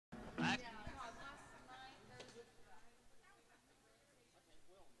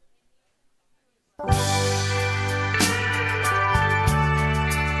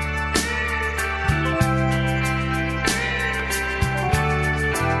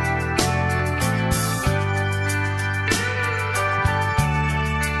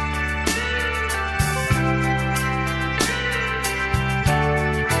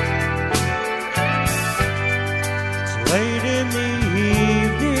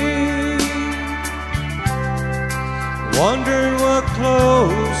wondering what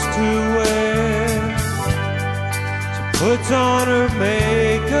clothes to wear. She puts on her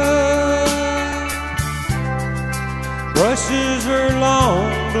makeup, brushes her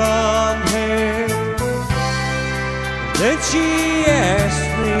long blonde hair. Then she asks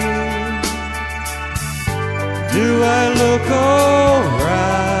me, do I look alright?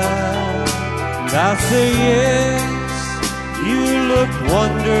 And I'll say yes, you look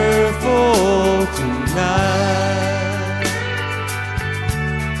wonderful tonight.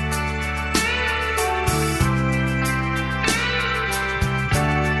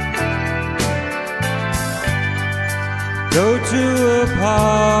 Go to a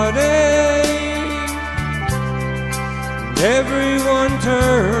party, everyone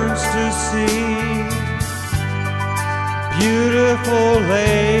turns to see beautiful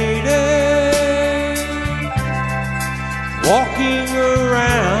lady walking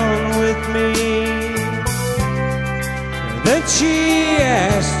around with me. And then she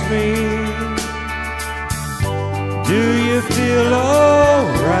asked me, do you feel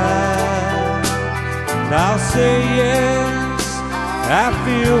alright? And I'll say yes, I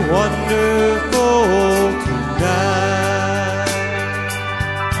feel wonderful tonight.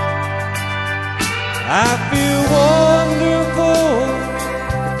 I feel wonderful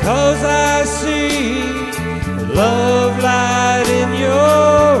because I see the love light in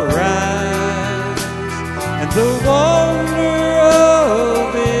your eyes. And the wonder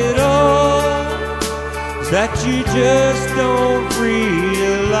of it all is that you just don't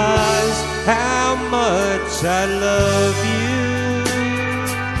realize how much I love you.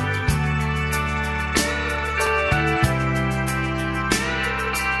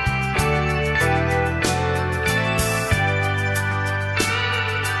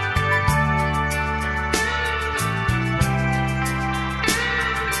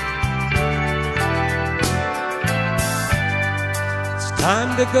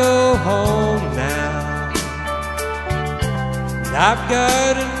 Time to go home now, and I've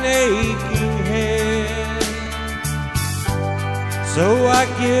got an aching head. So I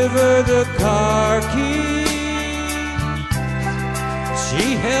give her the car keys,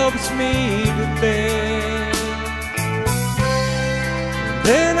 she helps me to bed. And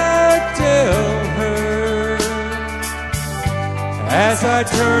then I tell her, as I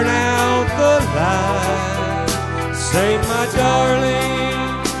turn out the light, say, my darling,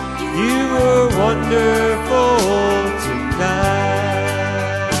 you were wonderful tonight.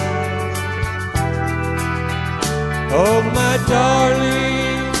 Oh, my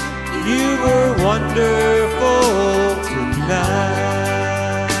darling, you were wonderful tonight.